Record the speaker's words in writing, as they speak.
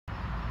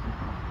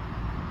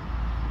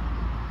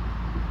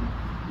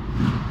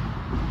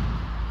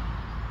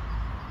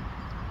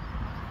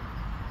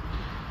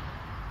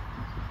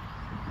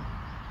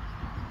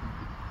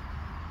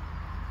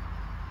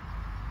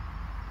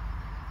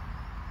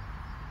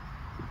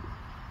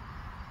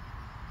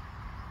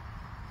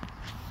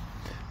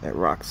That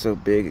rock's so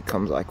big it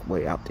comes like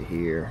way out to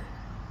here.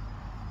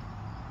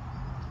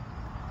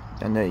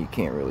 I know you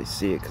can't really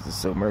see it because it's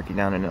so murky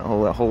down in the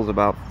hole. That hole's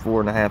about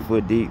 4.5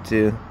 foot deep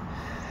too.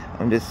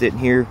 I'm just sitting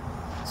here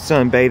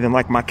sunbathing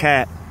like my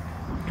cat.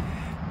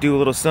 Do a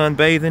little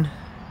sunbathing.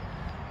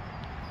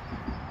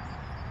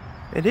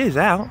 It is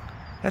out.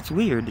 That's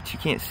weird that you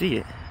can't see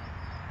it.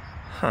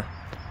 Huh.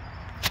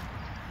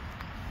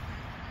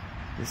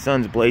 The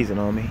sun's blazing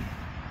on me.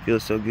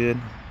 Feels so good.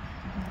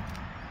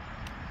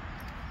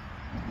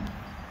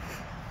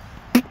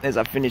 As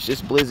I finish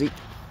this blizzy.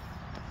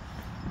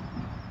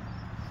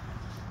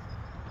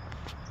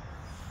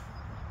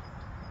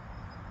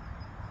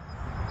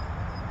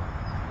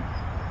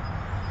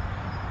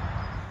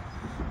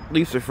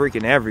 Leaves are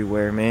freaking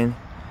everywhere, man.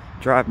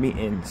 Drive me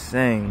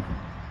insane.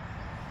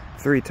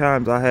 3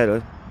 times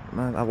I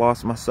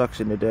lost my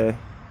suction today.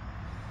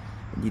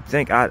 You'd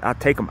think I'd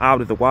take them out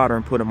of the water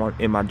and put them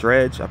in my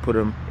dredge. I put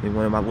them in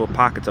one of my little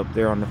pockets up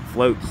there on the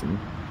floats, and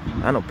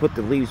I don't put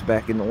the leaves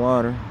back in the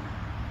water.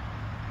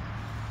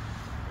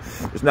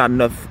 There's not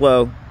enough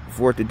flow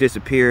for it to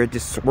disappear. It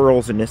just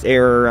swirls in this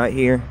area right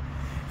here.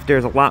 If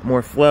there's a lot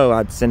more flow,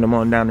 I'd send them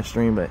on down the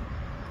stream, but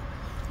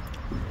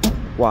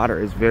water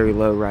is very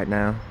low right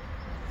now.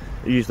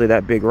 Usually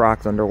that big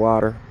rock's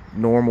underwater.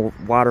 Normal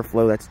water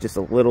flow, that's just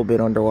a little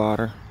bit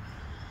underwater.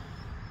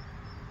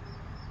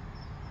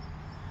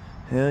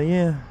 Hell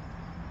yeah.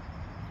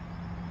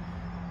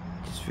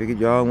 Just figured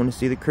y'all want to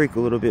see the creek a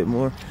little bit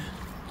more.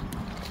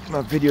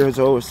 My video is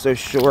always so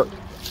short.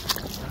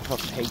 I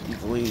fucking hate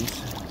these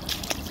leaves.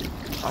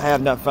 I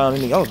have not found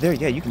any. Oh, there,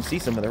 yeah, you can see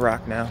some of the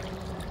rock now.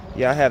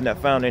 Yeah, I have not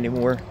found any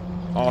more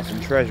awesome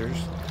treasures.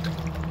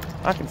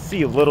 I can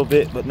see a little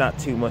bit, but not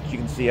too much. You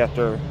can see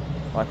after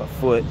like a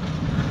foot,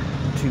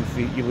 2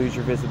 feet, you lose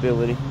your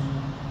visibility.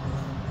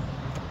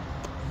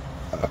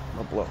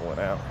 I'll blow one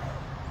out.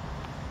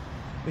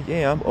 But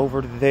yeah, I'm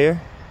over to there.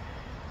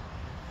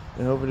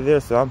 And over to there,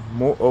 so I'm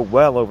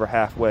well over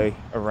halfway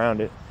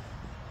around it.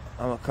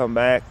 I'm gonna come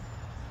back,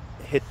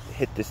 hit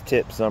this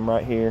tip some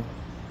right here,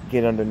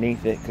 get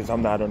underneath it, because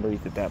I'm not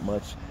underneath it that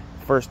much.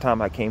 First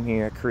time I came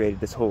here, I created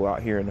this hole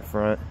out here in the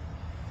front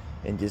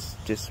and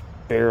just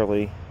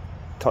barely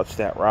touched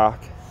that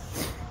rock.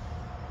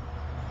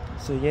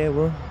 So yeah,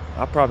 well,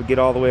 I'll probably get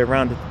all the way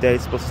around it today.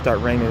 It's supposed to start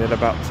raining at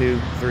about 2,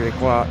 3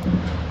 o'clock.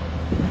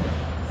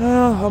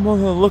 I'm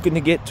only looking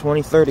to get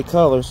 20, 30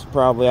 colors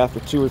probably after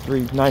 2 or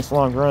 3 nice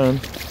long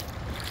runs.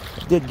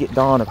 I did get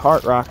Dawn at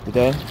Heart Rock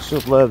today.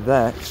 She'll love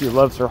that. She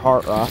loves her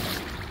Heart Rock.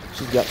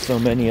 She's got so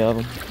many of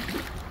them.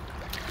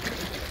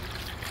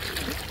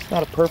 It's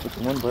not a perfect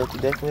one, but it's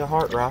definitely a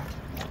Heart Rock.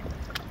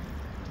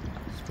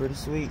 It's pretty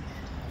sweet.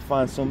 I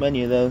find so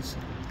many of those.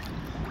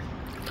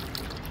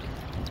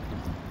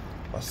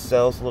 My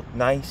cells look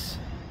nice.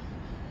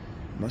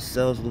 My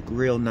cells look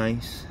real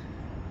nice.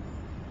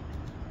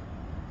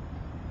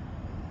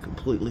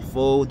 Completely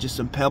full, just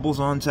some pebbles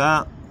on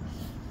top.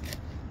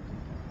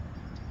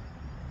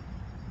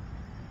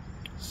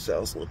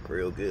 Cells look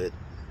real good.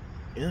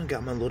 Yeah, I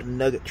got my little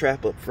nugget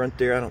trap up front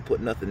there. I don't put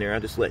nothing there. I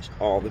just let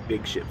all the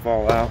big shit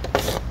fall out.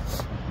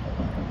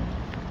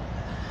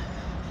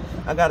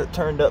 I got it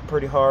turned up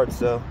pretty hard,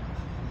 so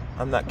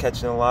I'm not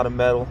catching a lot of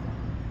metal.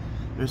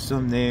 There's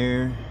some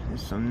there.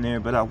 There's some there,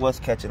 but I was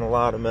catching a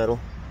lot of metal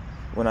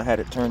when I had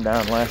it turned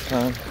down last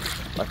time.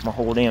 Like my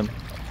whole damn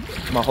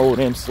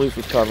sluice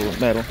was covered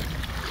with metal.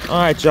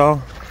 Alright,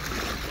 y'all.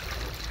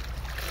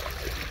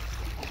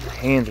 My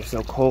hands are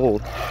so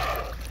cold.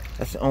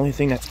 That's the only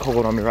thing that's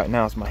cold on me right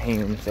now is my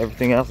hands.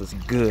 Everything else is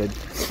good.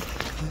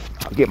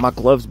 I'll get my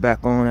gloves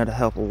back on. That'll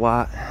help a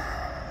lot.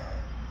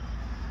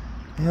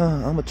 Yeah,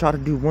 I'm gonna try to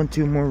do 1,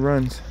 2 more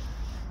runs.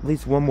 At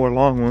least one more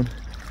long one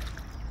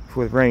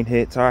before the rain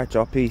hits. Alright,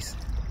 y'all. Peace.